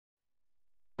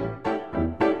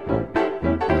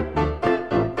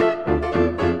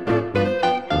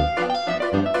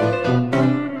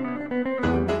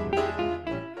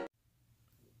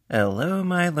Hello,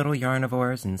 my little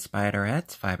yarnivores and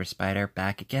spiderettes. Fiber Spider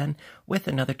back again with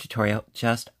another tutorial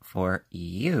just for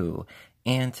you.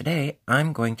 And today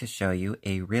I'm going to show you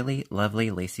a really lovely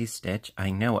lacy stitch.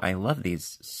 I know I love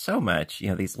these so much,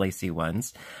 these lacy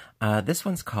ones. This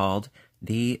one's called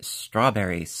the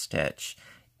strawberry stitch.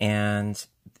 And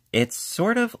it's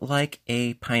sort of like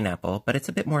a pineapple, but it's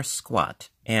a bit more squat.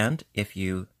 And if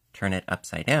you turn it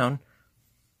upside down,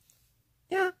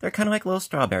 yeah, they're kind of like little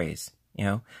strawberries,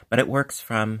 but it works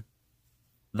from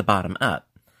the bottom up.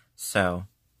 So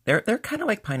they're kind of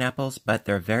like pineapples, but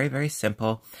they're very, very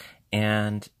simple.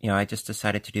 And, I just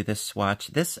decided to do this swatch.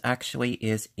 This actually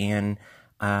is in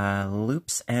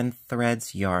Loops and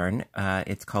Threads yarn.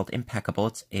 It's called Impeccable.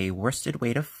 It's a worsted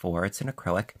weight of 4. It's an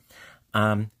acrylic.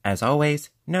 As always,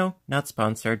 no, not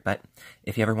sponsored, but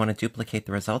if you ever want to duplicate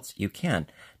the results, you can.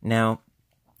 Now,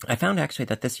 I found actually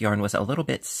that this yarn was a little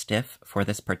bit stiff for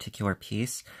this particular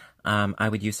piece. I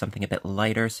would use something a bit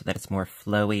lighter so that it's more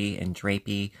flowy and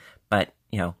drapey, but,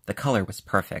 the color was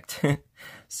perfect.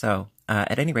 So,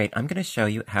 at any rate, I'm going to show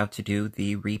you how to do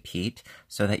the repeat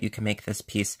so that you can make this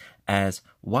piece as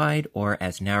wide or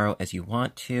as narrow as you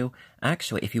want to.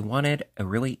 Actually, if you wanted a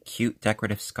really cute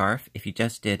decorative scarf, if you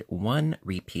just did one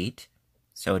repeat,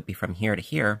 so it'd be from here to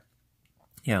here,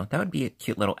 that would be a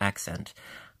cute little accent.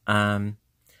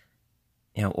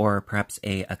 Or perhaps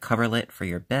a coverlet for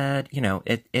your bed.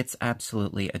 It's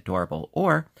absolutely adorable.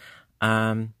 Or,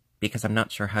 because I'm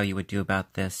not sure how you would do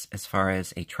about this as far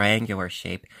as a triangular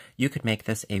shape, you could make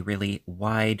this a really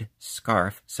wide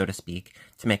scarf, so to speak,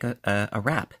 to make a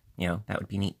wrap. That would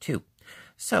be neat too.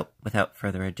 So, without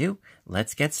further ado,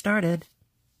 let's get started.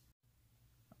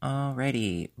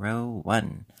 Alrighty, row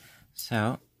 1.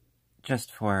 So, just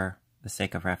for the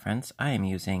sake of reference, I am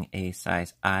using a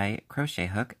size I crochet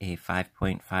hook, a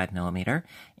 5.5 millimeter,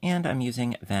 and I'm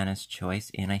using Vanna's Choice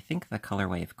in, I think, the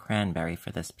colorway of Cranberry for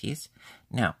this piece.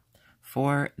 Now,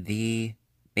 for the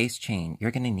base chain, you're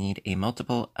going to need a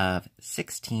multiple of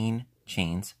 16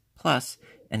 chains plus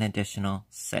an additional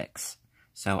 6.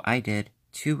 So I did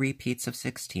 2 repeats of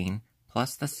 16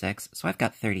 plus the 6, so I've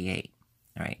got 38.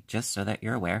 All right, just so that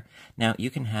you're aware. Now,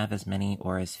 you can have as many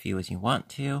or as few as you want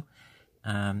to.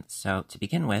 So to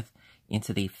begin with,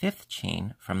 into the 5th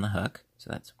chain from the hook, so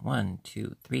that's 1,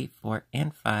 2, 3, 4,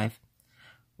 and 5,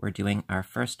 we're doing our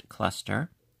first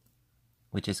cluster,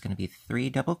 which is going to be 3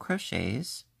 double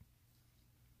crochets.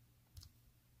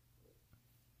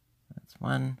 That's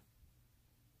 1,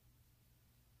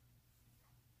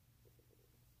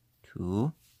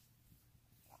 2,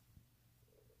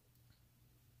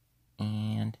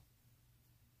 and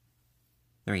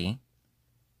 3,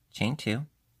 chain 2,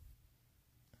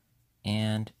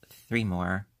 and 3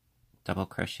 more double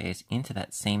crochets into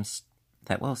that same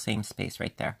space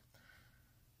right there.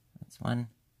 That's 1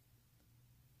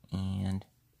 and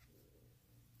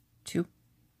 2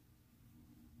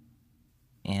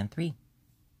 and 3.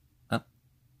 Up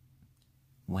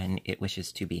when it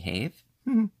wishes to behave.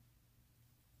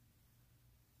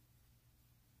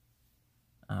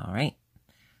 All right.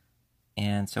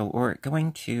 And so we're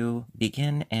going to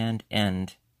begin and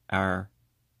end our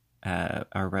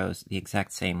rows the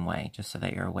exact same way, just so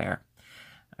that you're aware.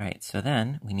 All right, so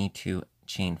then we need to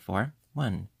chain 4.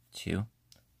 1, 2,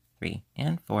 3,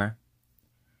 and 4.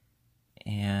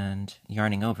 And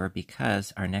yarning over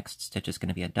because our next stitch is going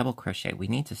to be a double crochet. We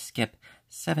need to skip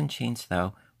 7 chains,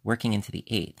 though, working into the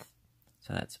 8th.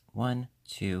 So that's 1,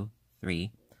 2,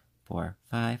 3, 4,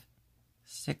 5,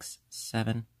 6,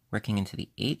 7, working into the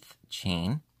 8th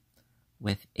chain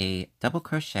with a double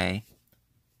crochet,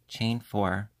 chain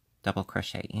 4, double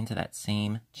crochet into that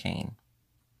same chain.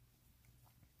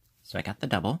 So I got the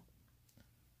double,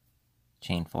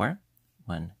 chain 4,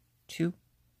 1, 2,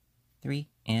 3,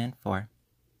 and 4,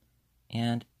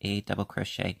 and a double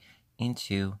crochet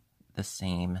into the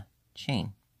same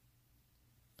chain.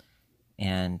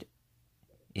 And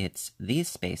it's these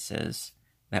spaces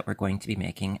that we're going to be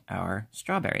making our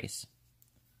strawberries.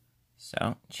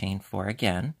 So chain 4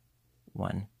 again,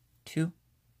 1, 2,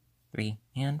 3,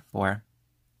 and 4.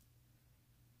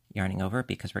 Yarning over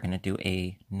because we're going to do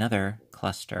another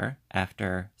cluster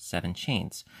after 7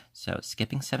 chains. So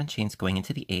skipping 7 chains going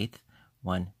into the 8th,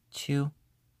 1, 2,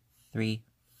 3,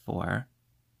 4,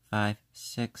 5,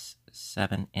 6,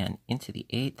 7, and into the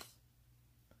 8th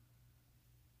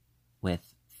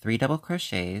with 3 double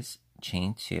crochets,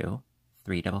 chain 2,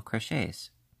 3 double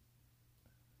crochets.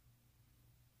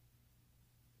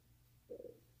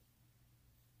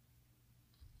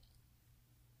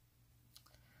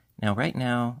 Now, right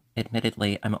now,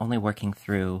 admittedly, I'm only working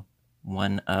through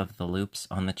one of the loops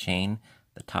on the chain,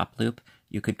 the top loop.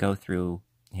 You could go through,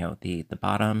 the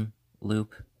bottom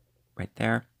loop right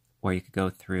there, or you could go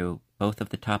through both of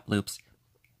the top loops.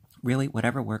 Really,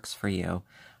 whatever works for you.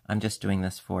 I'm just doing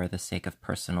this for the sake of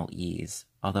personal ease,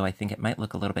 although I think it might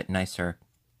look a little bit nicer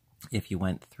if you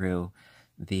went through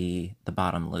the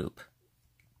bottom loop.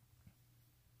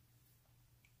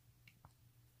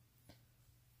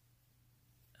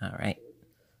 All right,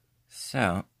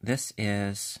 so this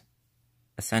is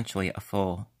essentially a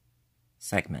full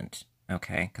segment,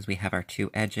 okay, because we have our two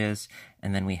edges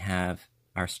and then we have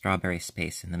our strawberry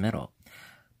space in the middle.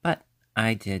 But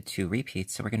I did 2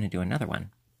 repeats, so we're going to do another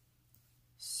one.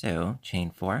 So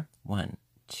chain 4, 1,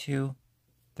 2,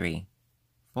 3,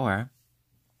 4,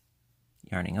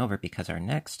 yarning over because our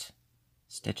next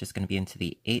stitch is going to be into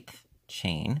the 8th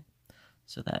chain.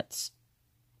 So that's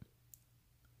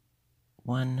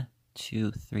 1,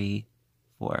 2, 3,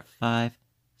 4, 5,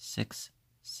 6,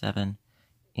 7,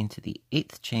 into the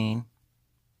 8th chain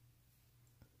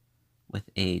with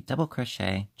a double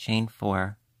crochet, chain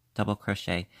 4, double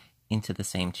crochet into the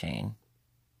same chain.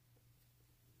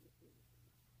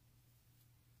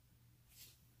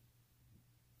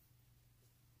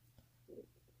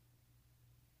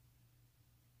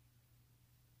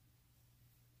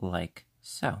 Like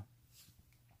so.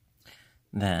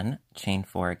 Then chain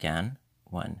 4 again,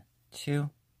 1, 2,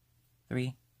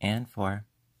 3, and 4,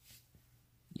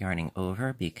 yarning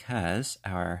over because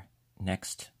our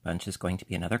next bunch is going to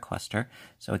be another cluster.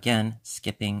 So again,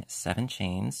 skipping 7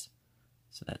 chains.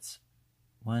 So that's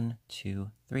 1,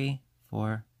 2, 3,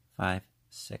 4, 5,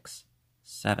 6,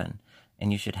 7.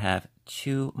 And you should have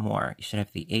 2 more. You should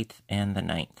have the 8th and the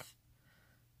 9th.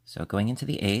 So going into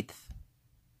the 8th,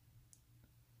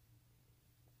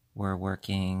 we're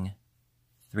working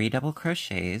 3 double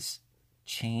crochets,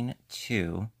 chain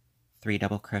 2, 3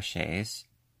 double crochets,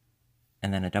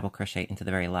 and then a double crochet into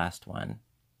the very last one.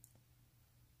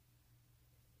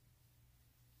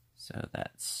 So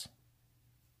that's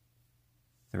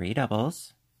 3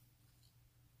 doubles,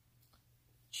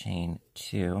 chain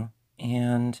 2,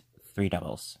 and 3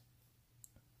 doubles.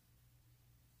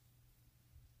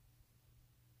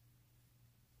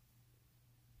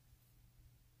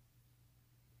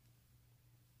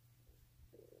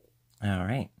 All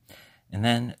right, and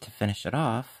then to finish it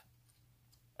off,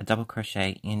 a double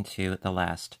crochet into the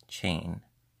last chain.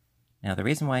 Now the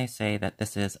reason why I say that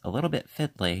this is a little bit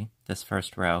fiddly, this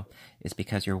first row, is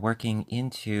because you're working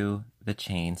into the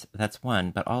chains. That's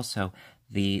one, but also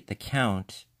the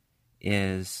count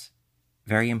is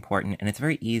very important, and it's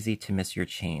very easy to miss your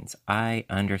chains. I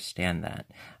understand that.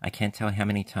 I can't tell how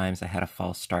many times I had a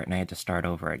false start and I had to start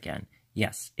over again.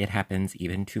 Yes, it happens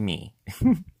even to me.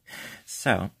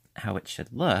 So, how it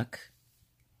should look,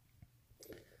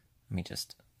 let me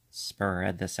just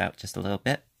spread this out just a little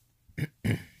bit.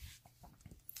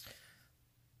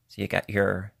 So you got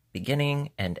your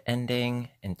beginning and ending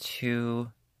and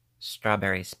 2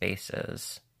 strawberry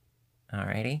spaces.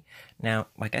 Alrighty. Now,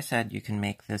 like I said, you can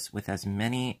make this with as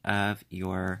many of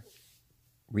your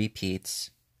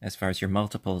repeats as far as your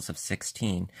multiples of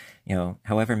 16. You know,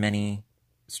 however many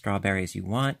strawberries you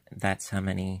want, that's how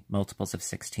many multiples of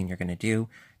 16 you're going to do.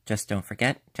 Just don't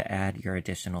forget to add your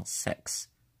additional 6.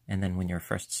 And then when you're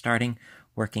first starting,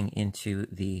 working into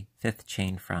the 5th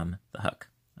chain from the hook.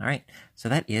 All right, so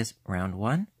that is round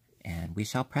 1, and we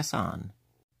shall press on.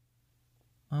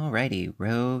 Alrighty,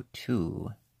 row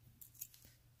 2.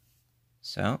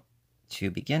 So, to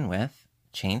begin with,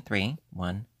 chain 3,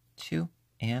 1, 2,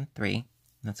 and 3.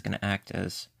 That's going to act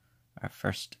as our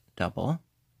first double.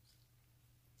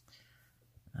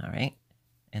 All right,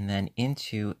 and then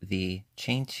into the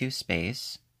chain 2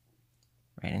 space,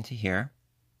 right into here.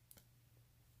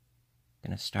 I'm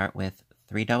going to start with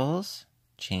 3 doubles,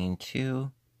 chain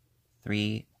 2,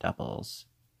 3 doubles.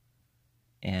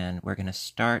 And we're going to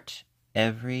start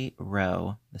every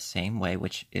row the same way,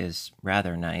 which is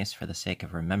rather nice for the sake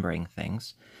of remembering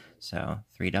things. So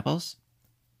 3 doubles,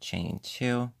 chain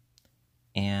 2,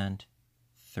 and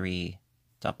 3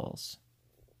 doubles.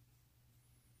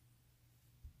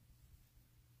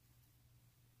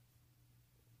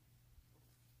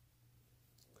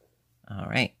 All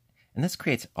right, and this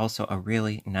creates also a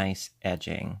really nice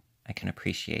edging. I can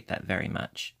appreciate that very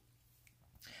much.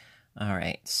 All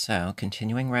right, so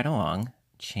continuing right along,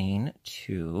 chain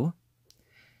 2.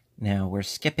 Now we're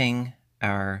skipping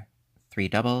our 3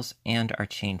 doubles and our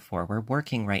chain 4. We're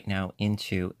working right now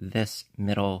into this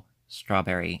middle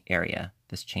strawberry area,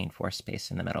 this chain 4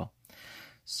 space in the middle.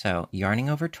 So yarning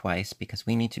over twice because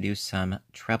we need to do some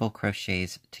treble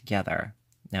crochets together.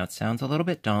 Now it sounds a little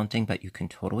bit daunting, but you can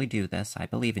totally do this. I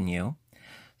believe in you.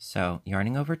 So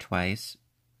yarning over twice,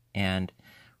 and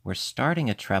we're starting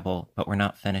a treble, but we're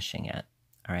not finishing it.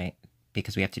 All right.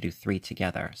 because we have to do 3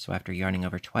 together. So after yarning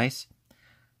over twice,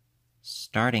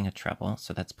 starting a treble,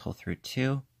 so that's pull through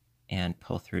 2 and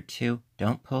pull through 2.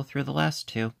 Don't pull through the last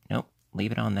 2. Nope,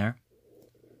 leave it on there.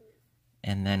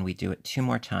 And then we do it 2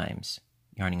 more times,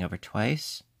 yarning over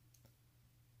twice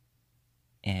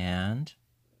and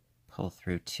pull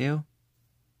through 2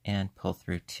 and pull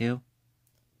through 2.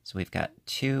 So we've got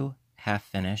 2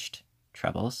 half-finished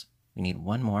trebles. We need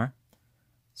 1 more.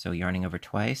 So yarning over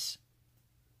twice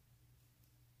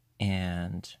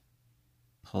and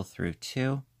pull through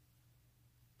 2,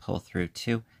 pull through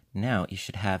 2. Now you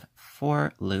should have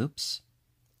 4 loops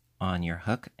on your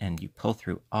hook, and you pull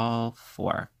through all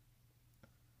 4,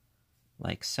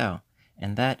 like so.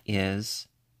 And that is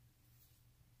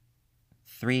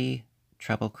 3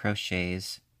 treble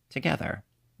crochets together,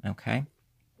 okay?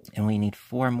 And we need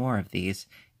 4 more of these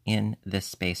in this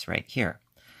space right here,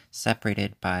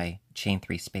 separated by chain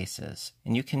 3 spaces.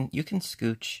 And you can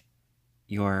scooch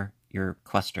your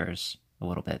clusters a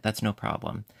little bit. That's no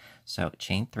problem. So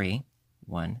chain 3,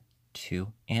 1,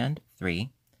 2, and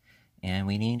 3. And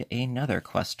we need another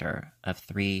cluster of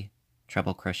 3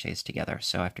 treble crochets together.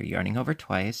 So after yarning over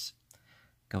twice,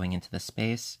 going into the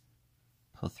space,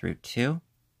 pull through 2,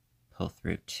 pull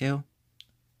through 2. All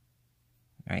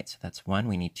right, so that's 1.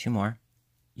 We need 2 more.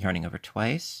 Yarning over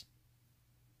twice,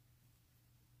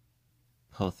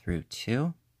 pull through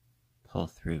 2, pull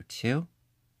through 2.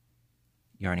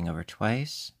 Yarning over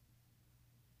twice,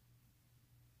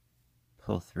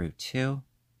 pull through 2,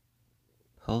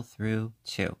 pull through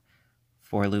 2.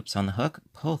 4 loops on the hook,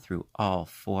 pull through all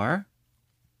 4,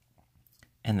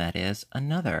 and that is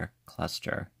another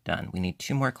cluster done. We need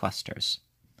 2 more clusters.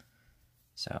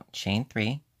 So chain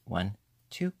 3, 1,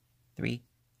 2, 3,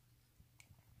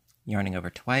 yarning over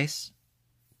twice,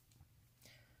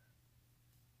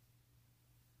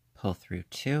 pull through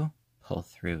 2, pull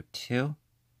through 2,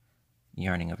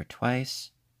 yarning over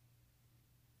twice,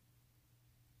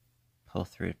 pull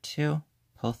through 2,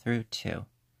 pull through 2,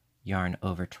 yarn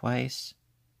over twice,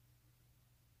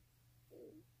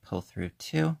 pull through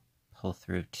 2, pull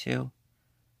through 2,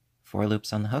 4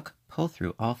 loops on the hook, pull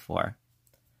through all 4.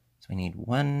 So we need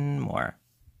 1 more.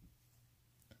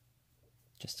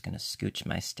 Just going to scooch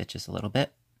my stitches a little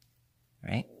bit.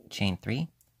 All right, chain 3,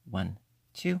 1,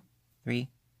 2, 3,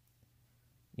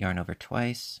 yarn over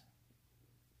twice,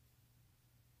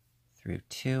 through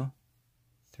 2,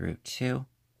 through 2,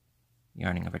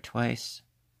 yarning over twice,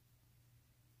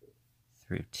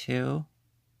 through 2,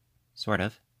 sort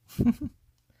of,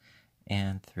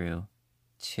 and through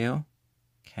 2.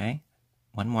 Okay,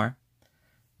 1 more,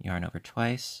 yarn over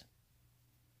twice,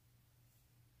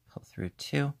 pull through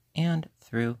 2, and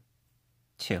through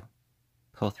 2.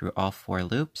 Pull through all 4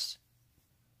 loops,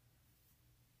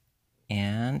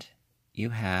 and you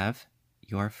have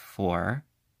your 4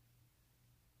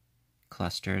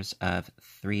 clusters of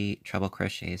 3 treble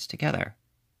crochets together.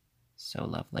 So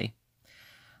lovely.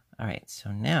 All right,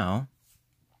 so now,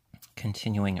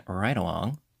 continuing right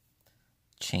along,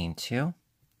 chain 2,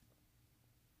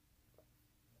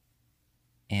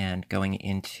 and going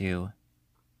into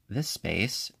this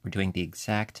space, we're doing the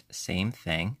exact same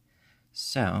thing.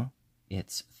 So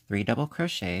it's 3 double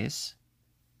crochets,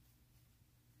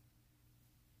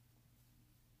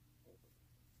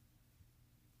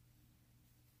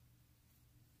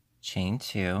 chain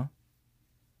 2,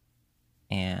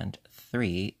 and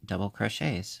 3 double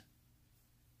crochets.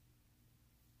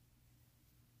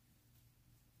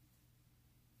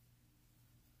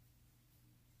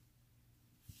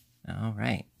 All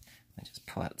right, let me just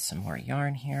pull out some more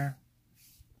yarn here.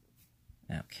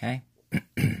 Okay.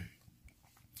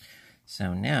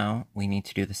 So now we need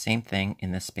to do the same thing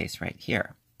in this space right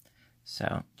here.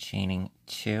 So chaining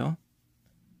 2,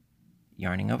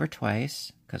 yarning over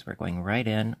twice, because we're going right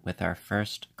in with our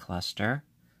first cluster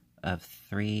of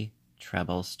 3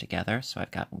 trebles together. So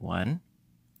I've got 1,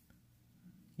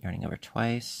 yarning over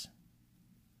twice,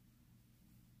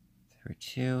 through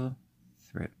 2,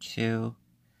 through 2,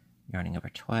 yarning over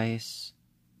twice,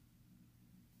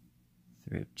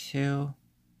 through 2,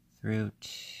 through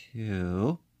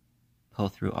 2, pull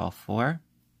through all 4,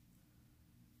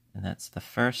 and that's the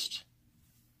first.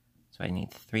 So I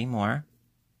need 3 more,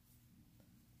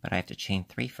 but I have to chain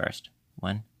 3 first.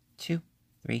 1, 2,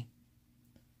 3.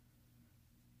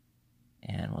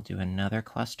 And we'll do another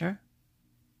cluster.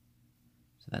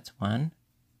 So that's 1,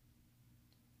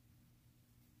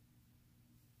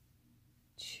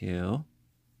 2,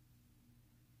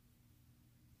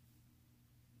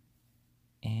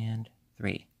 and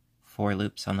 3. 4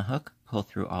 loops on the hook, pull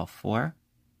through all 4,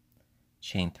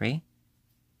 chain 3.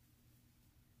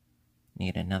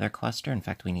 Need another cluster. In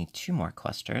fact, we need 2 more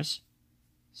clusters.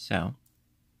 So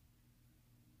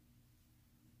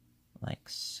like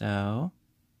so.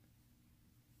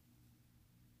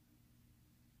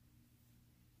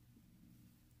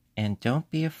 And don't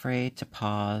be afraid to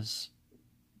pause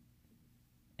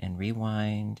and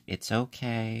rewind. It's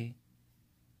okay.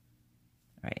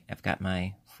 All right, I've got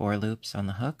my 4 loops on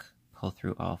the hook. Pull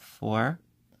through all 4.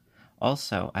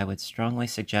 Also, I would strongly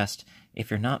suggest, if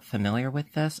you're not familiar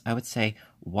with this, I would say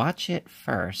watch it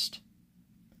first.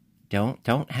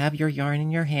 Don't have your yarn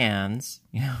in your hands.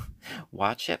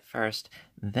 Watch it first.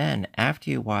 Then, after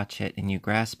you watch it and you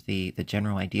grasp the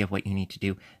general idea of what you need to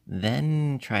do,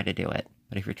 then try to do it.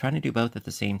 But if you're trying to do both at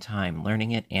the same time,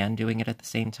 learning it and doing it at the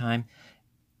same time,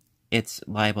 it's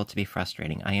liable to be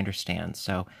frustrating. I understand.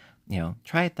 So,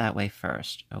 try it that way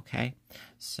first, okay?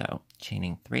 So,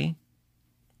 chaining 3.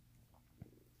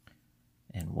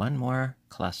 And 1 more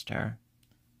cluster,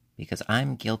 because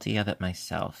I'm guilty of it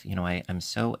myself. I'm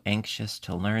so anxious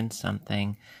to learn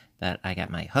something that I got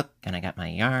my hook and I got my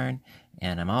yarn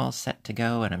and I'm all set to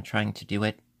go and I'm trying to do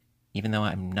it even though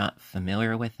I'm not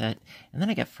familiar with it. And then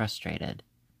I get frustrated,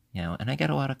 and I get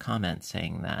a lot of comments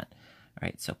saying that. All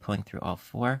right, so pulling through all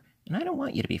 4, and I don't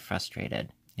want you to be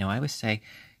frustrated. I always say,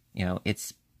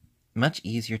 it's much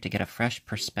easier to get a fresh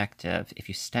perspective if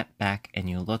you step back and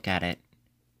you look at it,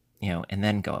 and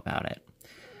then go about it.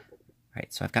 All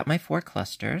right, so I've got my 4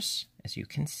 clusters, as you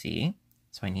can see.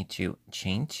 So I need to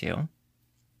chain 2.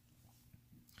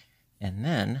 And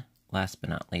then, last but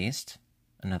not least,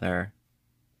 another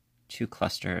 2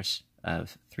 clusters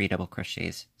of 3 double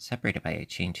crochets separated by a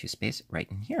chain 2 space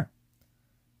right in here,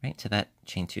 right to that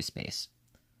chain 2 space.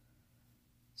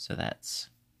 So that's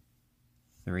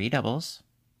 3 doubles,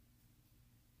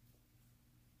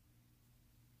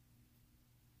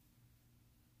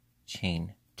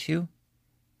 chain 2,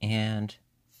 and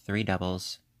 3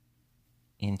 doubles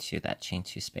into that chain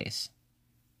 2 space.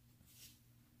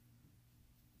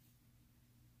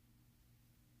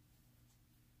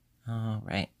 All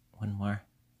right, 1 more.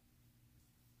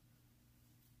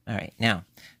 All right, now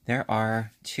there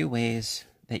are 2 ways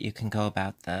that you can go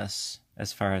about this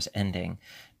as far as ending.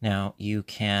 Now you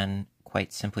can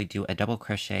quite simply do a double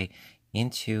crochet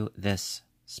into this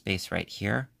space right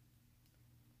here.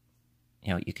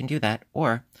 You can do that,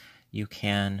 or you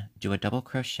can do a double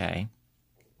crochet.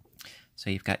 So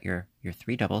you've got your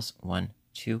 3 doubles, 1,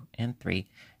 2, and 3,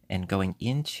 and going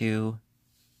into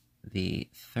the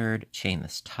 3rd chain,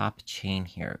 this top chain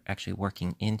here, actually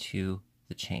working into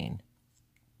the chain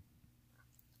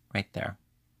right there.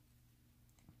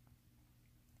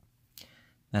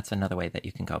 That's another way that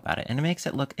you can go about it. And it makes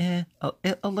it look a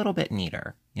little bit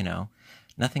neater,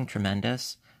 Nothing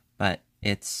tremendous, but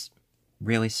it's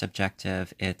really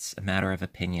subjective. It's a matter of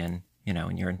opinion,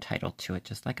 and you're entitled to it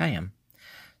just like I am.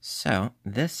 So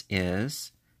this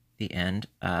is the end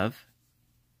of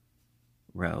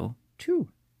row 2.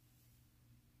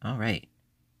 All right.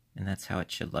 And that's how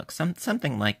it should look.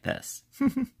 Something like this. All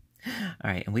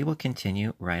right, and we will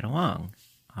continue right along.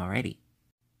 Alrighty.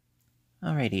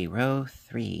 Alrighty, row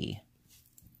 3.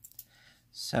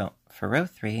 So for row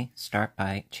 3, start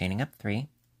by chaining up 3.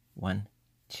 1,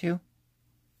 2,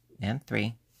 and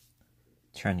 3.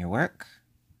 Turn your work.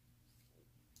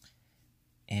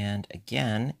 And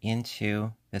again,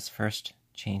 into this first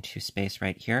chain 2 space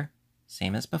right here,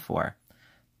 same as before.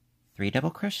 3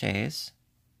 double crochets.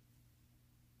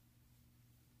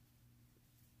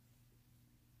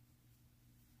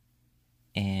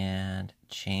 And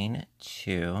chain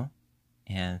 2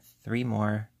 and 3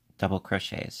 more double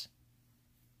crochets.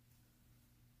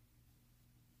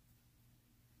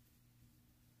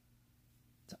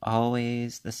 It's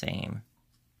always the same.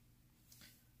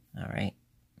 All right.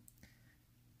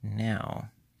 Now,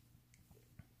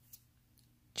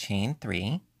 chain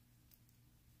 3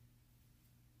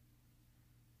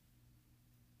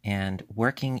 and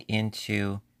working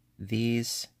into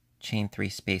these chain 3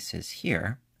 spaces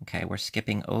here. Okay, we're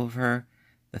skipping over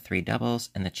the 3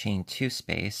 doubles and the chain 2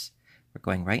 space. We're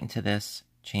going right into this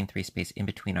chain 3 space in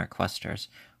between our clusters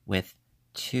with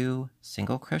 2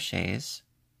 single crochets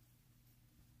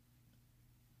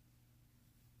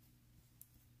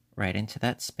right into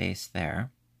that space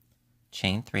there.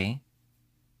 Chain 3,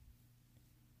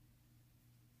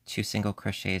 2 single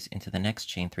crochets into the next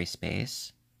chain 3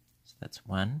 space. So that's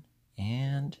 1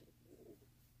 and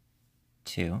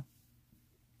 2.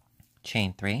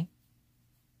 Chain 3,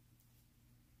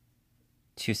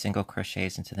 2 single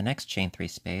crochets into the next chain 3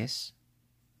 space.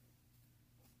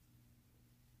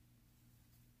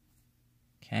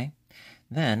 Okay,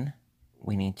 then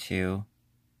we need to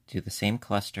do the same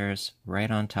clusters right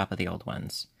on top of the old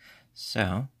ones.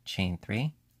 So chain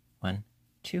 3, 1,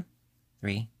 2,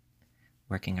 3,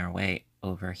 working our way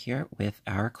over here with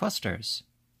our clusters.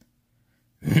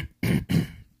 So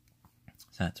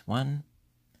that's 1,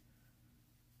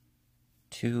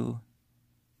 2,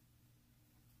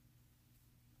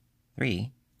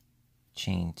 3,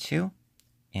 chain 2,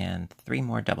 and 3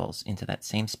 more doubles into that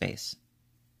same space.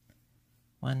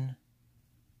 1,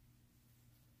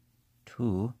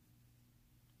 2,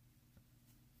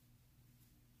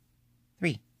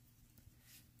 3.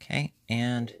 Okay,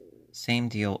 and same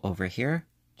deal over here,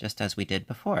 just as we did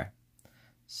before.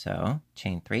 So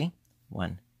chain 3,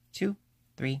 1, 2,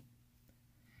 3,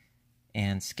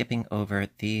 and skipping over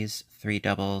these 3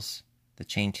 doubles, the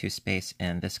chain 2 space,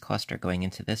 and this cluster going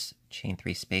into this chain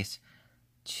 3 space,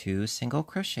 2 single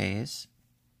crochets,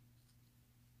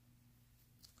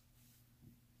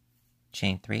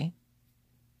 chain 3,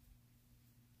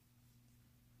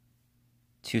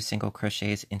 2 single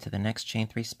crochets into the next chain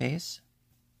 3 space,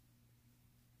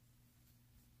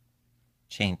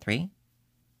 chain 3,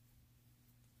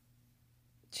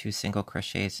 2 single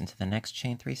crochets into the next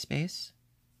chain 3 space.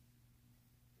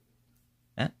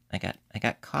 I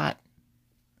got caught.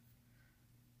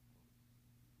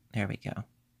 There we go.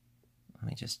 Let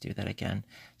me just do that again.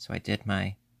 So I did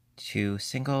my 2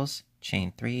 singles,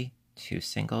 chain 3, 2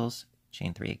 singles,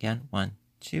 chain 3 again, 1,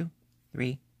 2,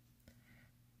 3,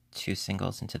 2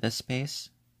 singles into this space,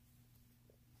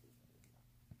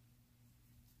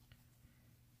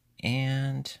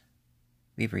 and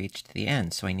we've reached the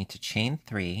end. So I need to chain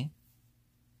 3,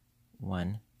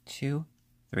 1, 2,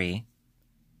 3,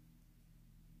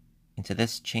 into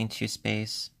this chain 2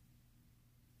 space,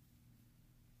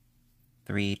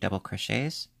 3 double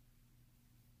crochets,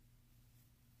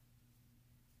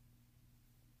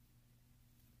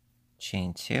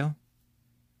 chain 2,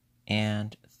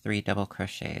 and 3 double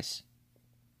crochets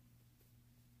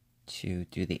to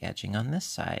do the edging on this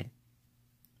side.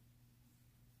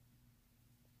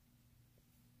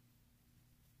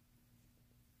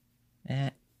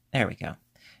 There we go.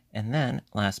 And then,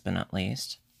 last but not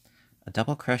least, a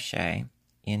double crochet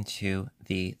into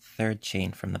the 3rd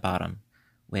chain from the bottom,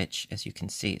 which, as you can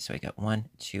see, so I got 1,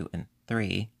 2, and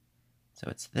 3. So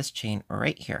it's this chain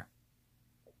right here.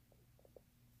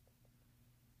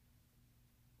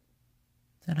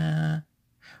 Ta-da!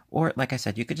 Or, like I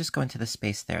said, you could just go into the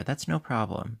space there. That's no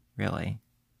problem, really.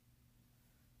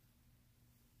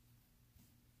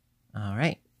 All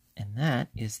right, and that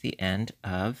is the end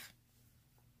of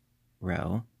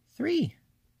row 3.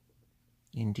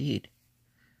 Indeed.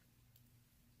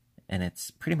 And it's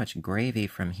pretty much gravy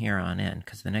from here on in,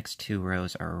 because the next 2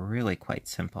 rows are really quite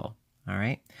simple. All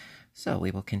right, so we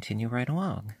will continue right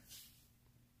along.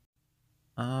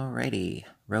 Alrighty,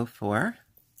 row 4.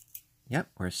 Yep,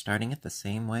 we're starting it the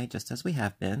same way just as we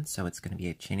have been, so it's going to be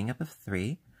a chaining up of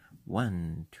 3.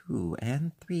 1, 2,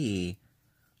 and 3.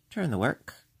 Turn the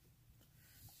work.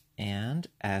 And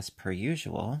as per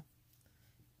usual,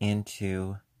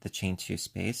 into the chain 2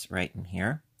 space right in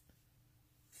here,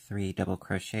 3 double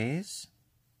crochets,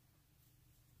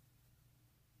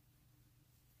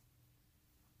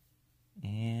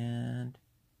 and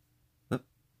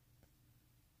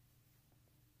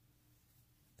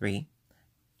 3,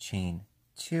 chain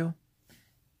 2,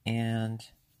 and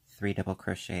 3 double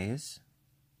crochets.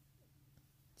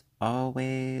 It's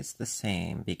always the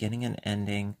same, beginning and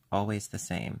ending, always the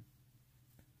same,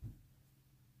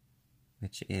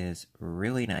 which is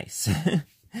really nice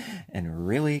and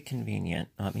really convenient,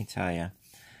 let me tell you.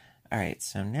 All right,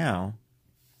 so now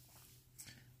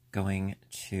going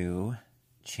to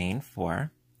chain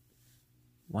 4,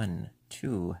 1,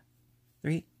 2,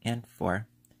 3, and 4,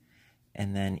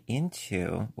 and then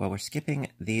into, well, we're skipping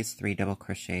these 3 double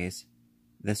crochets,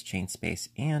 this chain space,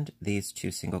 and these 2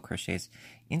 single crochets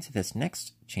into this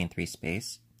next chain 3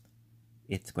 space.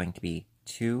 It's going to be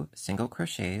 2 single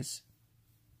crochets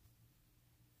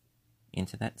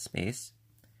into that space,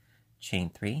 chain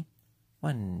 3,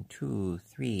 1, 2,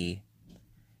 3,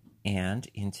 and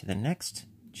into the next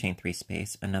chain 3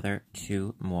 space, another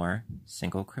 2 more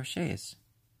single crochets.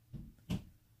 All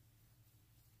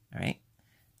right,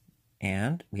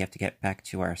 and we have to get back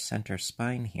to our center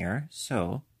spine here,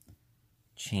 so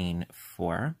chain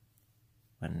 4,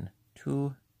 1,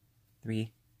 2,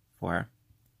 3, 4,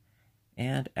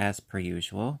 and as per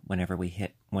usual, whenever we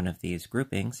hit one of these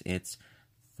groupings, it's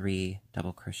 3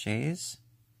 double crochets,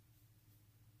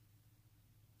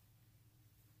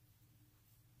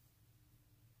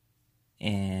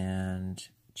 and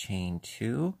chain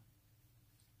 2,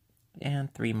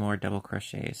 and 3 more double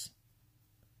crochets.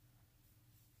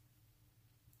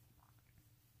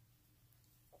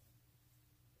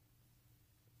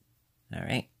 All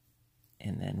right,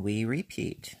 and then we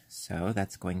repeat. So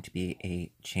that's going to be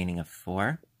a chaining of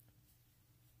 4,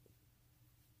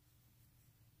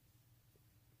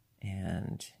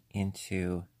 and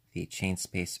into the chain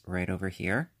space right over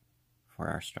here for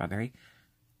our strawberry,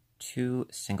 2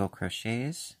 single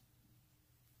crochets,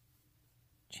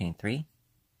 chain 3,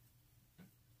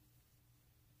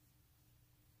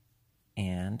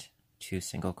 and 2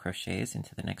 single crochets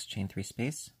into the next chain 3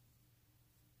 space.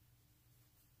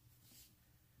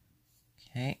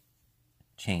 Okay,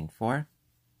 chain 4,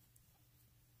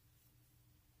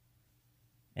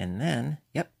 and then,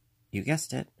 yep, you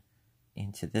guessed it,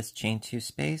 into this chain 2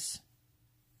 space,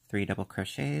 3 double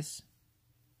crochets,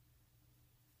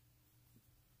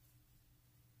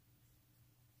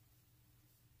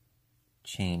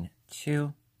 chain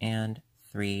 2, and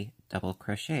 3 double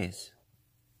crochets.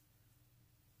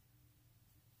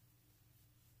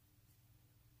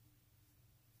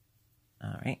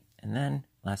 All right, and then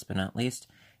last but not least,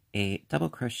 a double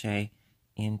crochet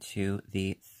into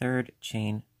the 3rd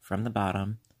chain from the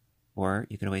bottom, or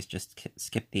you could always just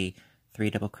skip the 3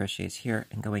 double crochets here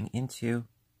and going into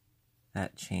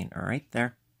that chain right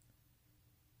there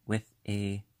with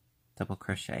a double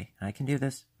crochet. I can do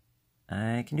this.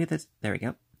 I can do this. There we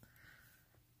go.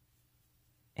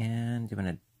 And doing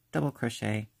a double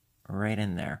crochet right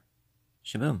in there.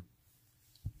 Shaboom.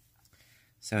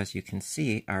 So as you can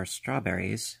see, our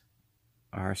strawberries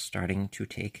are starting to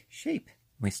take shape.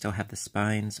 We still have the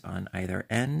spines on either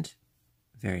end.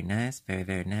 Very nice, very,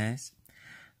 very nice.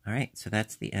 All right, so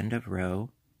that's the end of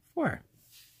row 4.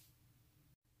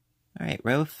 All right,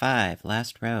 row 5,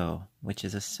 last row, which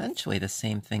is essentially the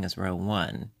same thing as row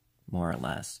 1, more or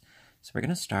less. So we're going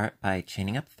to start by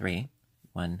chaining up 3.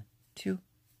 1, 2,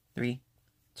 3.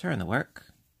 Turn the work.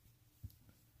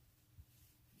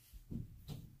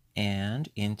 And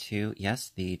into,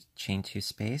 yes, the chain 2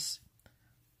 space,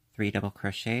 3 double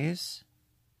crochets,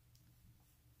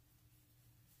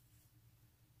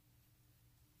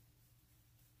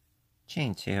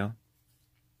 chain 2,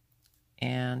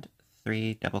 and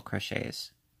 3 double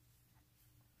crochets.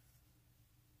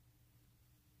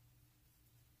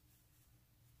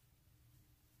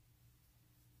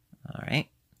 All right,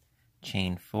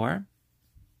 chain 4.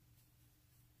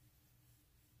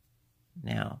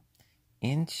 Now,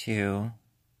 into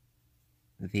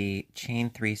the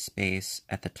chain 3 space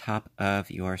at the top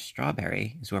of your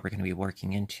strawberry is what we're going to be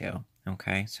working into.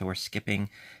 Okay, so we're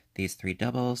skipping these 3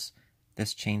 doubles,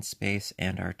 this chain space,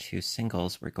 and our 2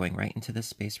 singles. We're going right into this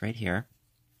space right here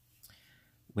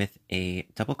with a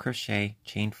double crochet,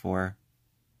 chain 4,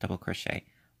 double crochet,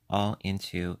 all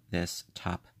into this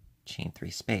top chain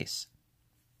 3 space.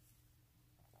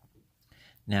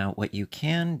 Now, what you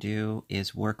can do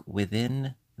is work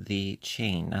within the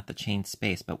chain, not the chain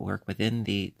space, but work within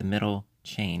the middle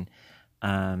chain.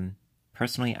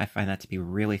 Personally, I find that to be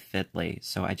really fiddly,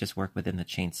 so I just work within the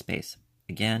chain space.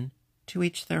 Again, to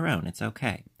each their own, it's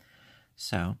okay.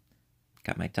 So,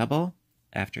 got my double,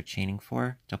 after chaining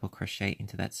 4, double crochet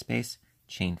into that space,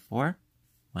 chain 4,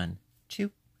 1,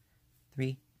 2,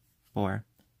 3, 4,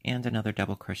 and another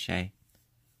double crochet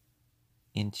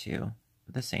into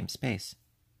the same space.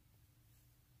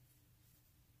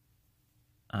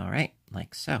 All right,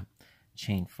 like so.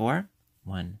 Chain 4,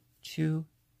 1, 2,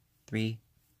 3,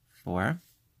 4.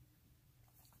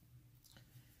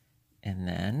 And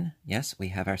then, yes, we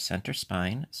have our center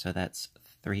spine, so that's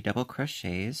 3 double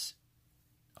crochets,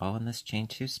 all in this chain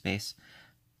 2 space.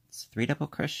 It's 3 double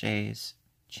crochets,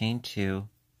 chain 2,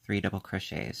 3 double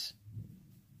crochets.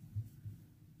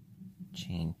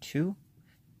 Chain 2,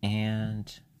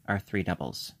 and our 3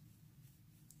 doubles.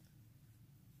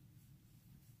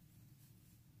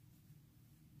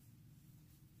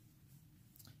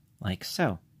 Like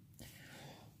so.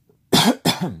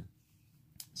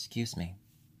 Excuse me.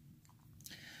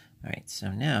 All right, so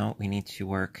now we need to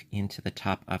work into the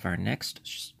top of our next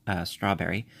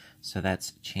strawberry. So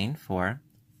that's chain 4,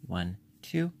 1,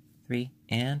 2, 3,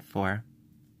 and 4.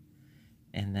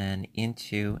 And then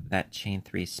into that chain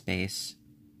 3 space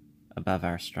above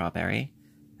our strawberry.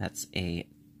 That's a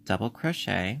double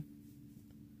crochet,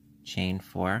 chain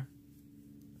 4,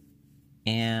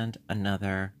 and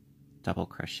another double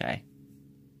crochet.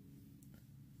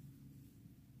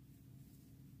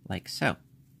 Like so.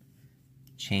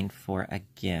 Chain 4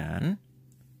 again,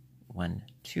 1,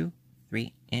 2,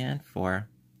 3, and 4,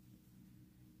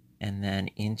 and then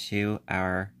into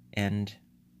our end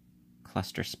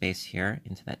cluster space here,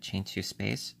 into that chain 2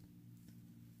 space,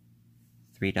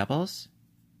 3 doubles,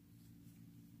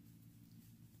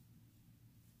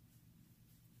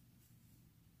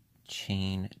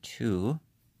 chain 2,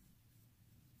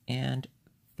 and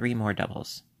 3 more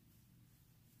doubles.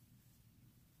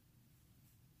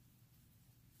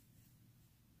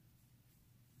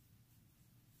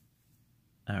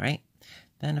 All right,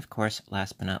 Then, of course,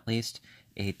 last but not least,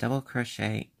 a double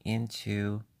crochet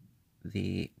into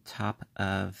the top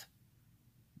of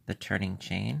the turning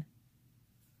chain.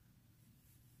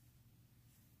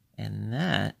 And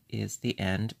that is the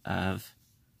end of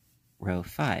row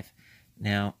 5.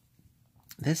 Now,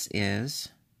 this is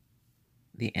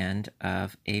the end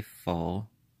of a full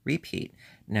repeat.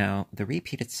 Now, the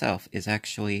repeat itself is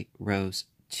actually rows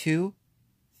 2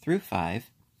 through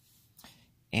 5,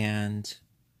 and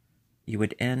you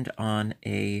would end on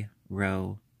a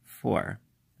row 4,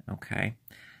 okay?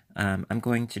 I'm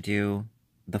going to do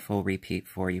the full repeat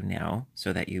for you now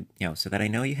so that so that I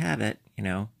know you have it,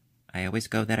 I always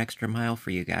go that extra mile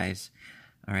for you guys.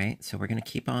 All right, so we're going to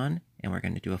keep on, and we're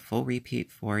going to do a full repeat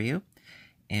for you.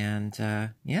 And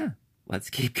yeah, let's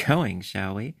keep going,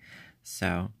 shall we?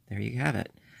 So there you have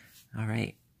it. All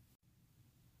right.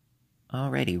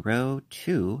 Alrighty, row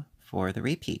 2 for the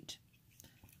repeat.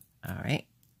 All right,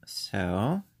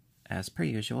 so as per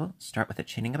usual, start with a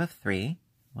chaining of 3.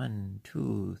 1,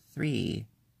 2, 3.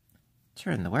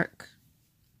 Turn the work.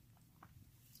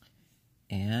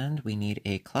 And we need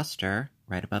a cluster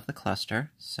right above the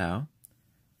cluster, so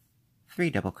 3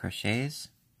 double crochets.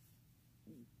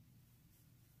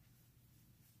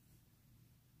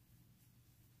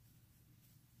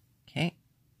 Okay,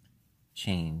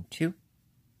 chain 2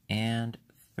 and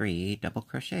 3 double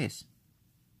crochets.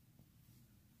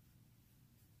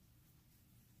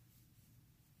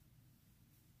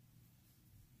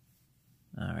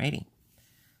 Alrighty,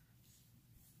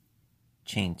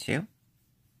 chain 2.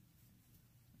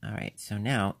 Alright, so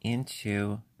now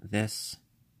into this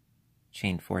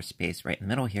chain 4 space right in the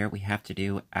middle here, we have to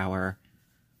do our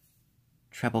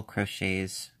treble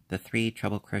crochets, the 3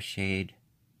 treble crocheted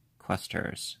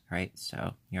clusters, right?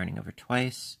 So yarning over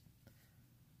twice,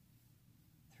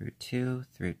 through 2,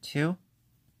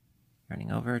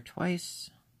 yarning over twice,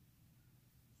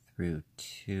 through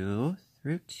 2,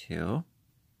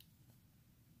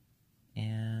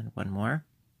 and one more,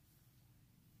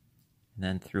 and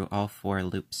then through all 4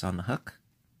 loops on the hook.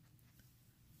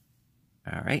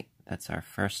 All right, that's our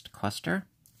first cluster.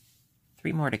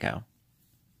 3 more to go.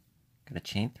 Got a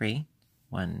chain 3.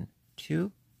 1,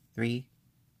 2, 3.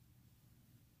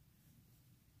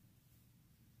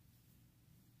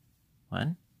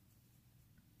 1.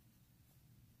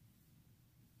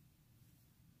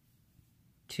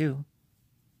 2.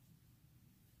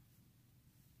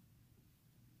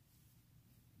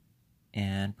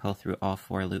 And pull through all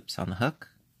 4 loops on the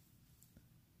hook.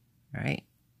 All right,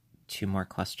 2 more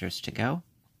clusters to go.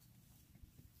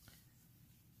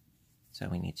 So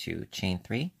we need to chain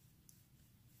 3.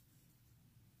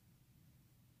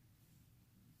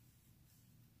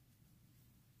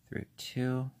 Through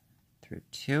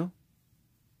 2.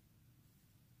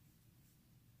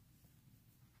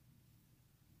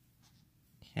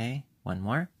 Okay, one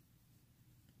more.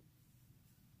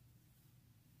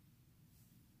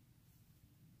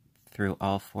 Through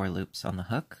all 4 loops on the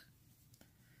hook.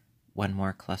 1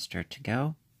 more cluster to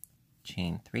go.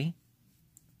 Chain 3.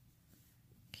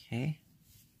 Okay.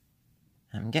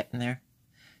 I'm getting there.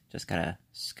 Just gotta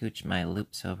scooch my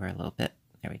loops over a little bit.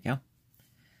 There we go.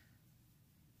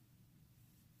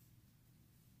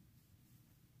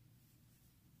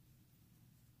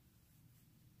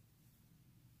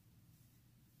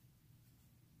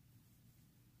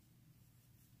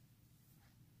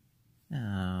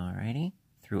 Alrighty,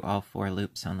 through all 4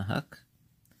 loops on the hook.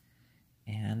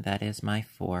 And that is my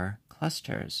 4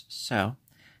 clusters. So,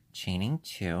 chaining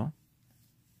 2.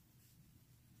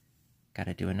 Got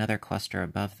to do another cluster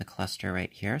above the cluster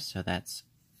right here, so that's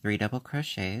 3 double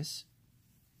crochets.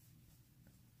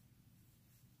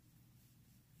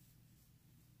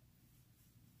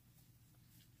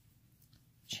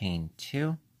 Chain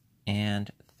 2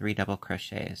 and 3 double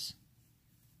crochets.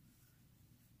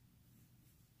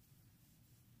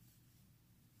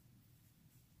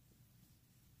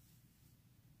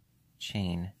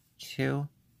 Chain 2,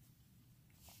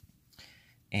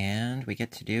 and we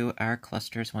get to do our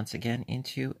clusters once again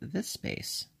into this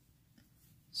space.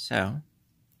 So,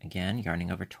 again, yarning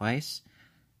over twice,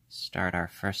 start our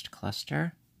first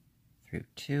cluster, through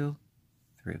 2,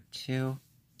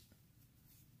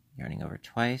 yarning over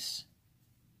twice,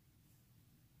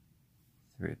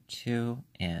 through 2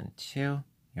 and 2,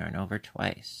 yarn over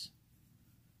twice,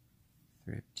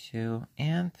 through 2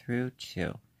 and through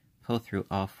 2. Pull through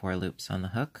all 4 loops on the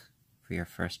hook for your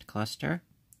first cluster.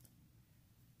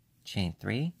 Chain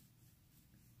 3.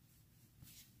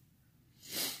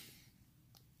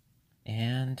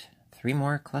 And 3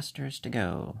 more clusters to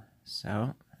go.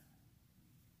 So,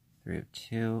 through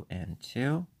 2 and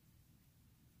 2.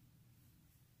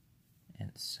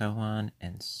 and so on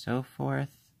and so forth.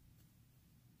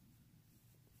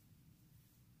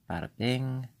 Bada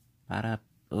bing, bada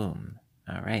boom.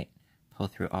 All right, pull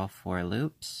through all 4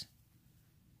 loops.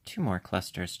 2 more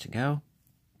clusters to go.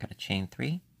 Got a chain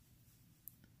 3.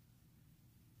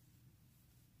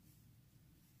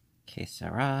 Que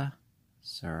sera,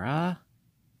 sera.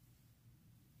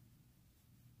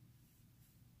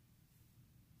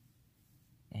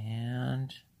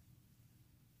 And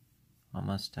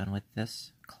almost done with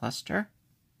this cluster.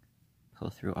 Pull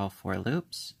through all 4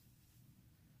 loops.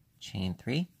 Chain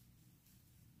 3.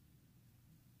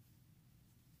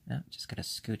 Now, just gotta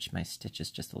scooch my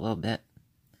stitches just a little bit.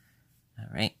 All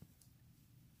right.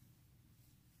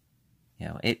 You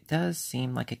know, it does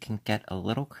seem like it can get a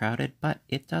little crowded, but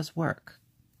it does work,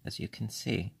 as you can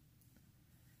see.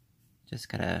 Just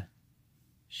gotta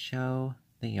show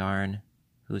the yarn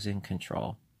who's in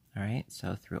control. All right,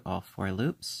 so through all 4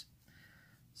 loops.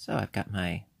 So I've got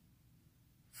my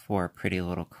 4 pretty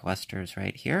little clusters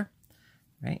right here,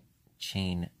 right?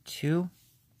 Chain 2,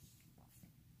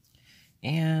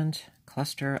 and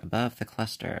cluster above the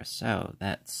cluster. So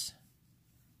that's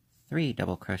 3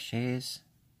 double crochets,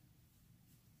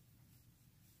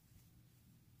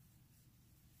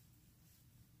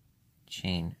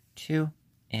 chain 2,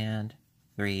 and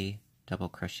 3 double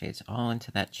crochets all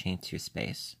into that chain 2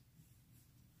 space.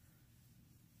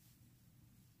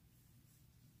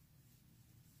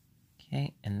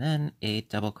 Okay, and then a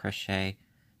double crochet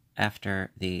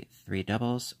after the 3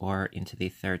 doubles or into the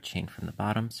 3rd chain from the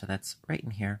bottom, so that's right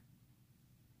in here.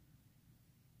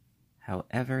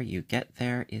 However you get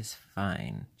there is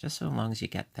fine, just so long as you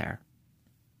get there.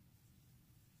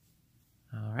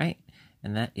 All right,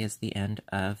 and that is the end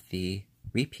of the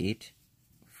repeat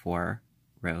for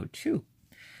row 2.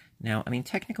 Now, I mean,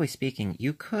 technically speaking,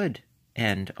 you could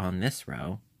end on this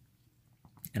row,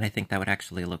 and I think that would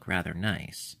actually look rather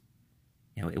nice.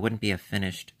 You know, it wouldn't be a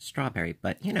finished strawberry,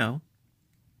 but, you know,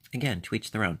 again, to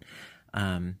each their own.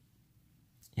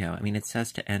 You know, I mean, it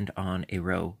says to end on a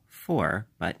row 4,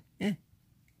 but eh.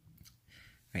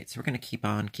 Right, so we're going to keep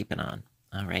on keeping on.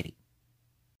 Alrighty.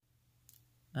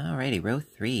 Alrighty, row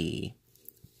 3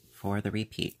 for the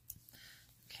repeat.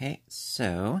 Okay,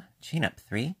 so chain up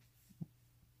 3.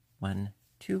 1,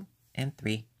 2, and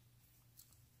 3.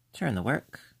 Turn the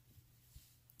work.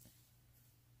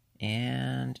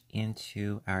 And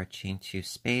into our chain 2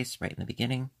 space right in the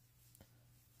beginning.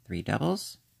 3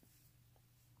 doubles.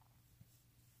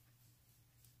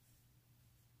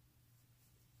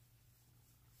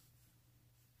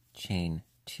 Chain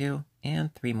 2,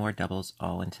 and 3 more doubles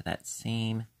all into that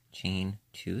same chain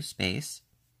 2 space.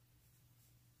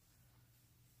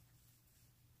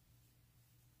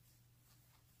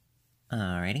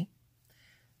 Alrighty.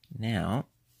 Now,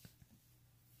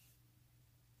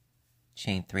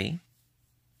 chain 3,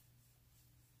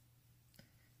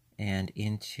 and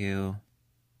into,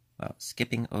 well,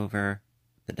 skipping over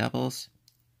the doubles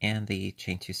and the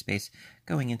chain 2 space,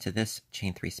 going into this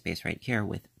chain 3 space right here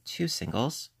with 2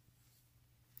 singles,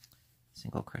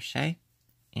 single crochet,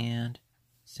 and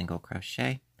single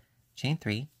crochet, chain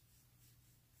 3,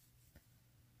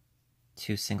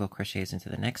 2 single crochets into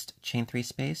the next chain 3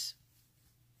 space,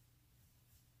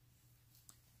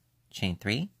 chain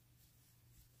 3,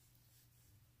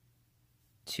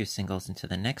 2 singles into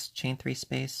the next chain 3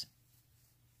 space,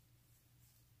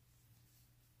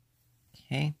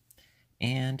 okay,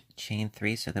 and chain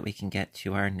 3 so that we can get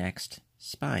to our next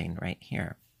spine right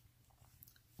here.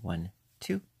 1,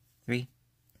 2, 3.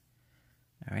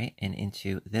 All right, and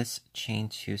into this chain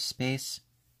 2 space,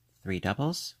 3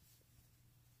 doubles.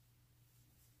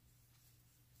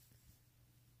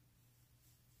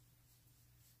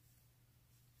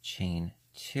 Chain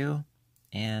 2,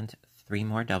 and 3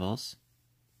 more doubles.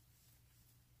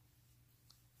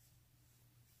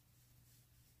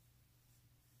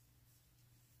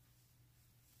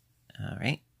 All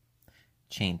right,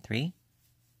 chain 3.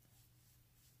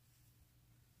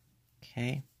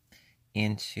 Okay,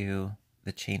 into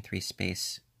the chain 3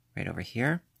 space right over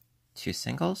here, 2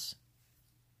 singles.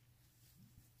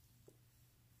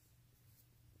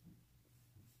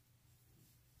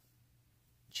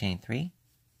 Chain 3.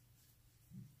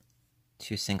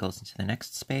 2 singles into the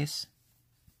next space.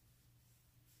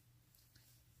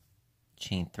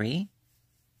 Chain 3.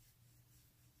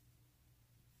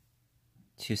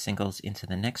 2 singles into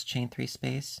the next chain 3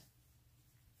 space.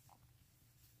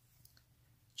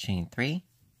 Chain 3.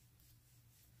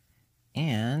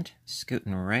 And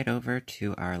scooting right over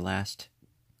to our last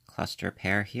cluster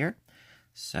pair here.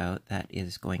 So that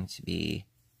is going to be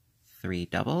 3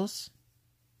 doubles.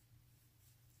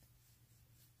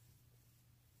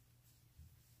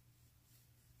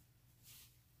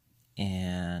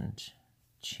 and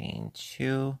chain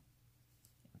 2,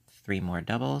 3 more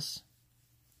doubles.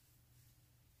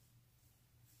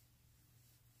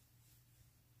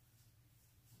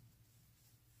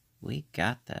 We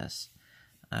got this.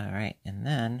 All right, and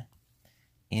then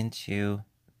into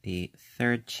the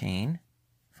third chain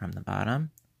from the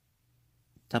bottom,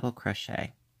 double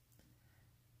crochet.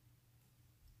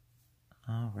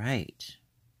 All right.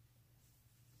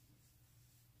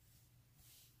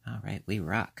 All right, we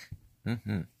rock.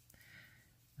 All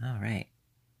right.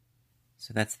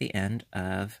 So that's the end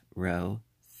of row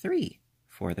 3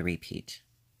 for the repeat.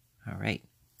 All right,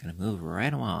 gonna move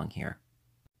right along here.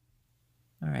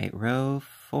 All right, row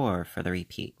 4 for the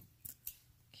repeat.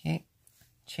 Okay,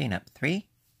 chain up 3,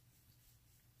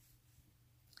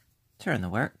 turn the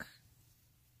work,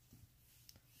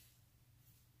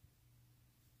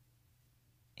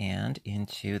 and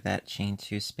into that chain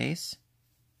 2 space,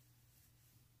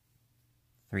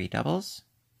 3 doubles,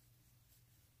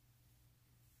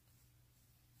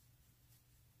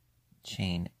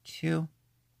 chain 2,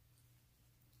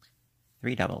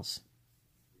 3 doubles.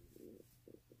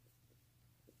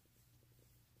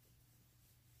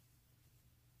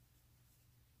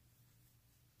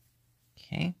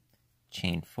 Okay,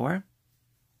 chain 4.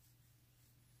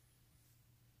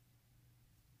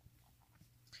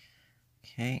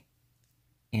 Okay,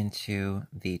 into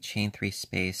the chain 3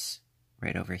 space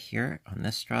right over here on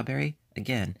this strawberry.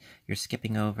 Again, you're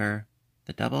skipping over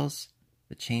the doubles,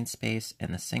 the chain space,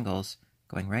 and the singles,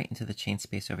 going right into the chain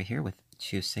space over here with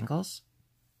 2 singles.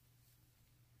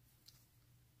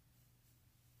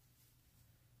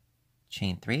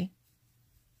 Chain 3.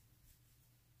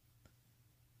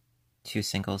 2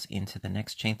 singles into the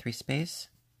next chain 3 space.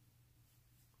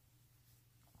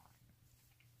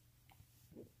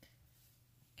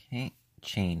 Okay,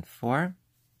 chain 4.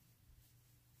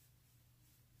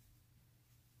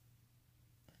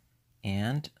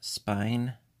 And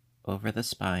spine over the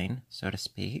spine, so to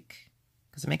speak,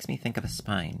 because it makes me think of a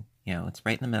spine. You know, it's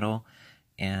right in the middle,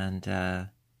 and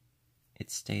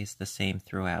it stays the same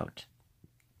throughout.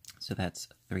 So that's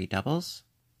 3 doubles.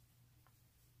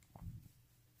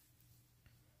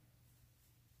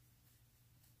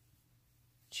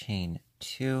 Chain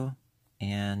 2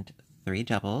 and 3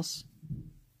 doubles.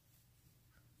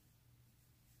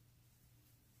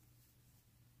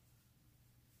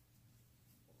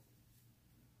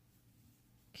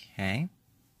 Okay.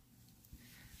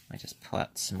 I just pull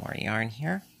out some more yarn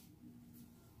here.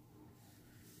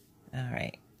 All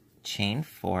right, chain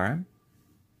 4.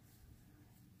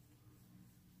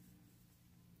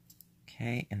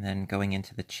 Okay, and then going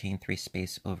into the chain 3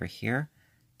 space over here,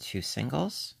 2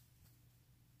 singles.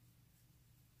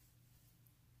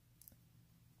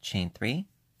 Chain 3.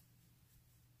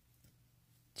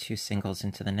 2 singles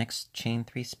into the next chain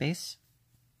 3 space.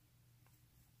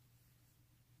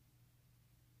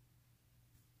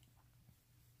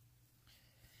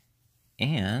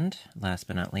 And last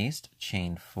but not least,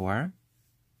 chain 4.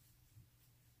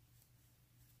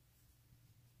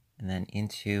 And then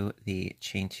into the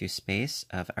chain 2 space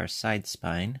of our side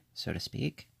spine, so to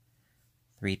speak.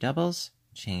 3 doubles,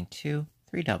 chain 2,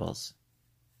 3 doubles.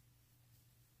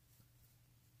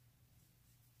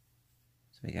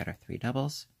 So we got our 3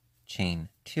 doubles, chain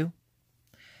 2,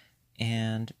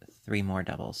 and 3 more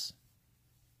doubles.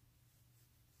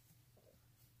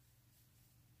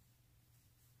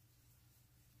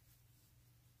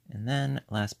 And then,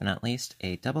 last but not least,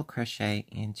 a double crochet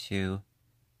into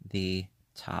the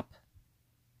top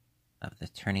of the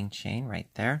turning chain right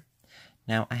there.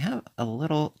 Now, I have a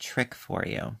little trick for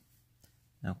you,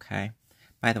 okay?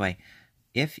 By the way,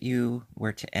 if you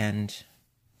were to end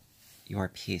your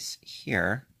piece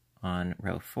here on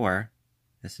row 4,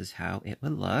 this is how it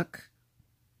would look,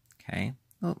 okay?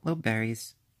 Little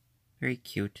berries, very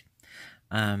cute.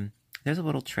 There's a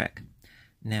little trick.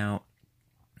 Now,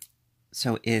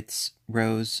 so it's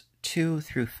rows 2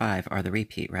 through 5 are the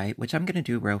repeat, right? Which I'm going to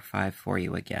do row 5 for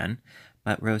you again,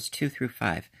 but rows 2 through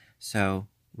 5. So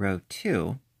row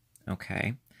 2,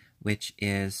 okay, which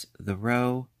is the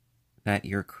row that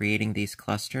you're creating these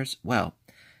clusters, well,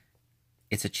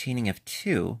 it's a chaining of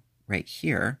 2 right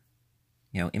here,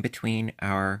 you know, in between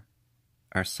our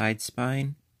side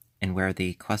spine and where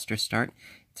the clusters start.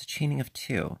 It's a chaining of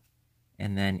 2.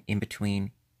 And then in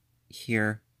between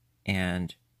here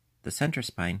and the center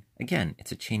spine, again,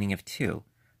 it's a chaining of 2.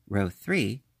 Row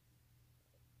 3,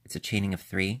 it's a chaining of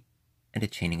 3 and a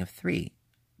chaining of 3.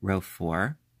 Row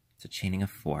 4, it's a chaining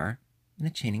of 4 and a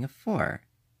chaining of 4.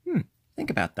 Think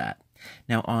about that.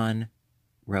 Now on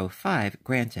row 5,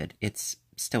 granted, it's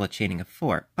still a chaining of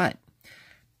 4, but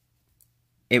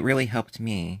it really helped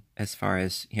me as far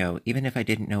as, even if I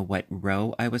didn't know what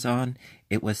row I was on,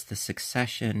 it was the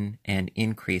succession and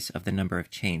increase of the number of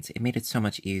chains. It made it so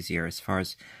much easier as far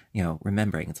as,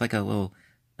 remembering. It's like a little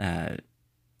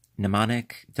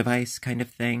mnemonic device kind of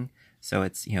thing. So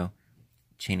it's,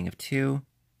 chaining of 2,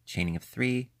 chaining of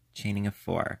 3, chaining of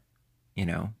 4,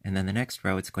 and then the next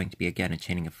row it's going to be again a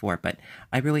chaining of 4. But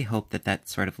I really hope that that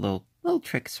sort of little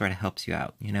trick sort of helps you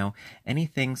out,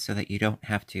 anything so that you don't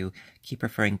have to keep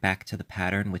referring back to the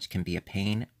pattern, which can be a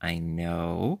pain, I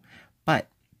know, but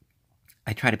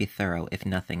I try to be thorough if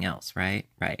nothing else, right?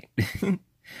 Right. All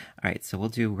right, so we'll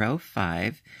do row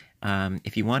 5.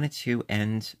 If you wanted to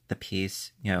end the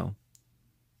piece,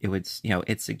 it would,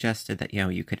 it's suggested that,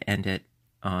 you could end it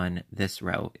on this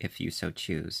row if you so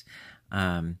choose.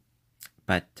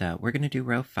 But we're going to do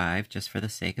row 5 just for the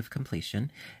sake of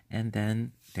completion, and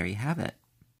then there you have it.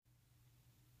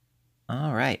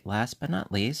 All right, last but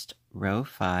not least, row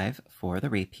 5 for the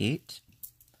repeat.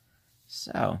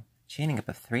 So, chaining up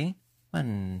of 3,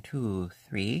 1, 2,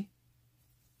 3,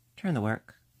 turn the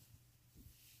work.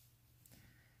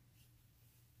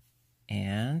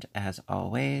 And as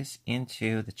always,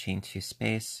 into the chain 2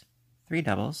 space, 3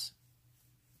 doubles.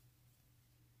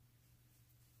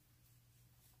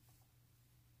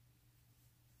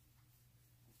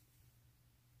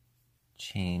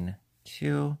 Chain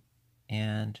 2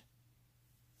 and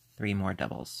 3 more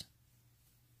doubles.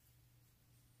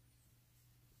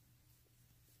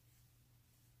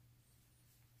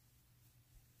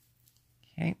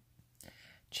 Okay,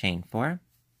 chain 4.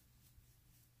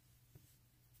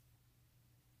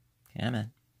 Come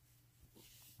on.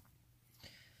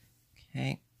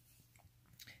 Okay,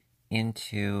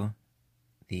 into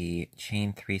the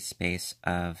chain 3 space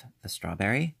of the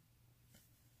strawberry.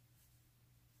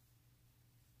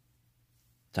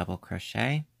 Double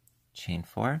crochet, chain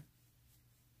 4,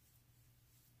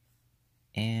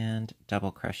 and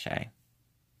double crochet,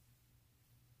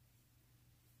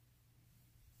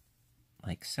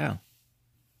 like so.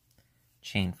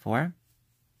 Chain 4,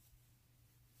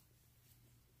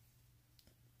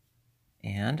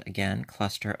 and again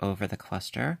cluster over the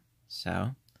cluster,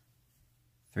 so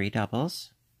 3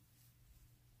 doubles,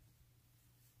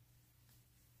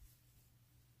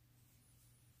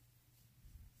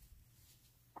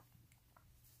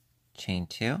 chain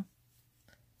 2,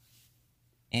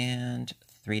 and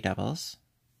 3 doubles,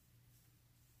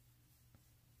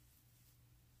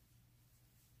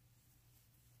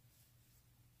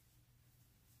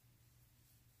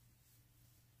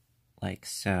 like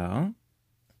so.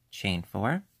 Chain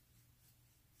 4,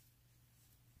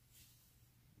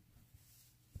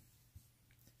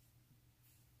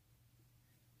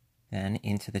 then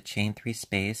into the chain 3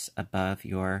 space above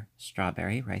your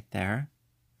strawberry right there,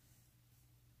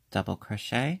 double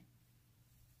crochet,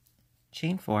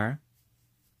 chain 4,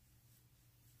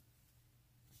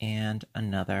 and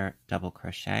another double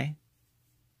crochet,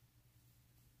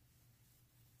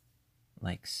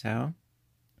 like so.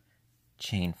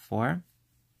 Chain 4,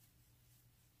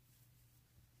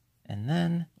 and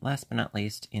then last but not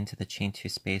least into the chain 2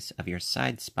 space of your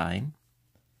side spine,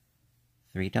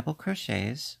 3 double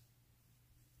crochets,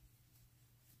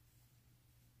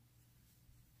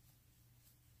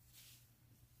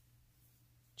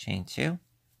 chain 2,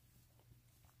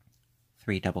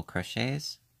 3 double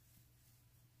crochets,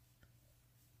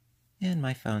 and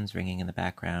my phone's ringing in the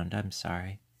background, I'm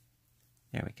sorry.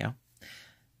 There we go.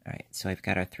 Alright, so I've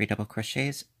got our 3 double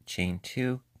crochets, chain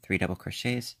 2, 3 double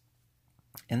crochets,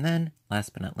 and then,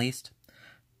 last but not least,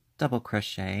 double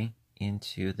crochet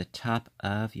into the top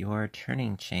of your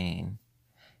turning chain.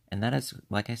 And that is,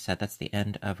 like I said, that's the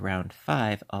end of round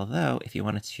 5, although if you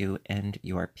wanted to end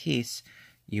your piece,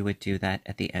 you would do that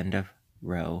at the end of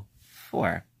row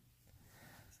 4.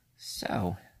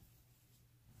 So,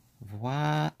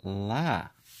 voila!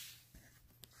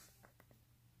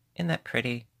 Isn't that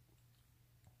pretty?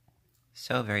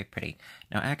 So very pretty.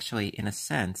 Now actually, in a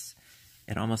sense,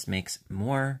 it almost makes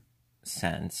more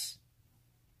sense,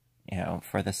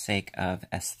 for the sake of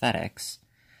aesthetics,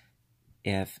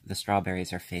 if the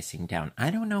strawberries are facing down. I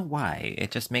don't know why.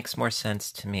 It just makes more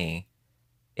sense to me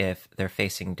if they're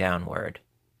facing downward.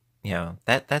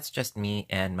 That's just me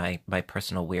and my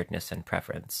personal weirdness and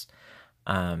preference.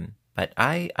 But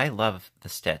I love the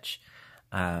stitch.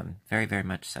 Very, very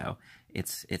much so.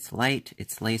 It's light,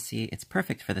 it's lacy, it's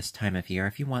perfect for this time of year.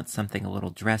 If you want something a little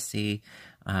dressy,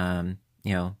 I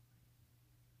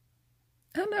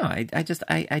don't know, I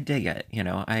dig it,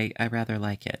 I rather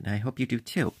like it, and I hope you do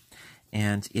too.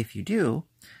 And if you do,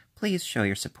 please show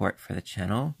your support for the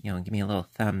channel, give me a little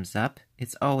thumbs up.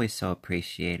 It's always so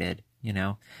appreciated. you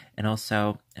know. And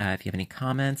also, if you have any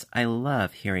comments, I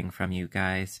love hearing from you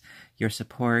guys. Your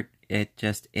support,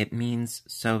 it means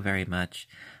so very much.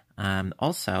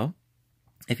 Also,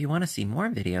 if you want to see more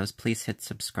videos, please hit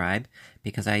subscribe,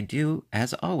 because I do,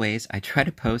 as always, I try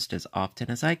to post as often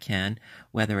as I can,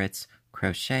 whether it's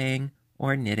crocheting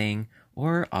or knitting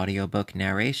or audiobook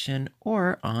narration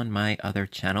or on my other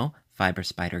channel, Fiber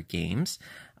Spider Games.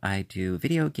 I do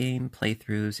video game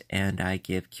playthroughs and I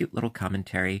give cute little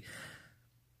commentary,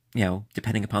 you know,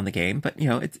 depending upon the game, but you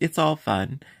know, it's all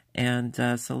fun. And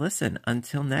so listen,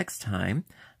 until next time,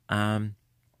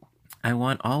 I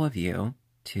want all of you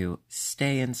to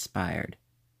stay inspired,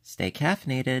 stay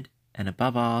caffeinated, and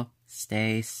above all,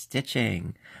 stay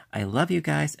stitching. I love you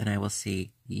guys, and I will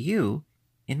see you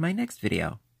in my next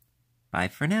video. Bye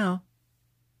for now.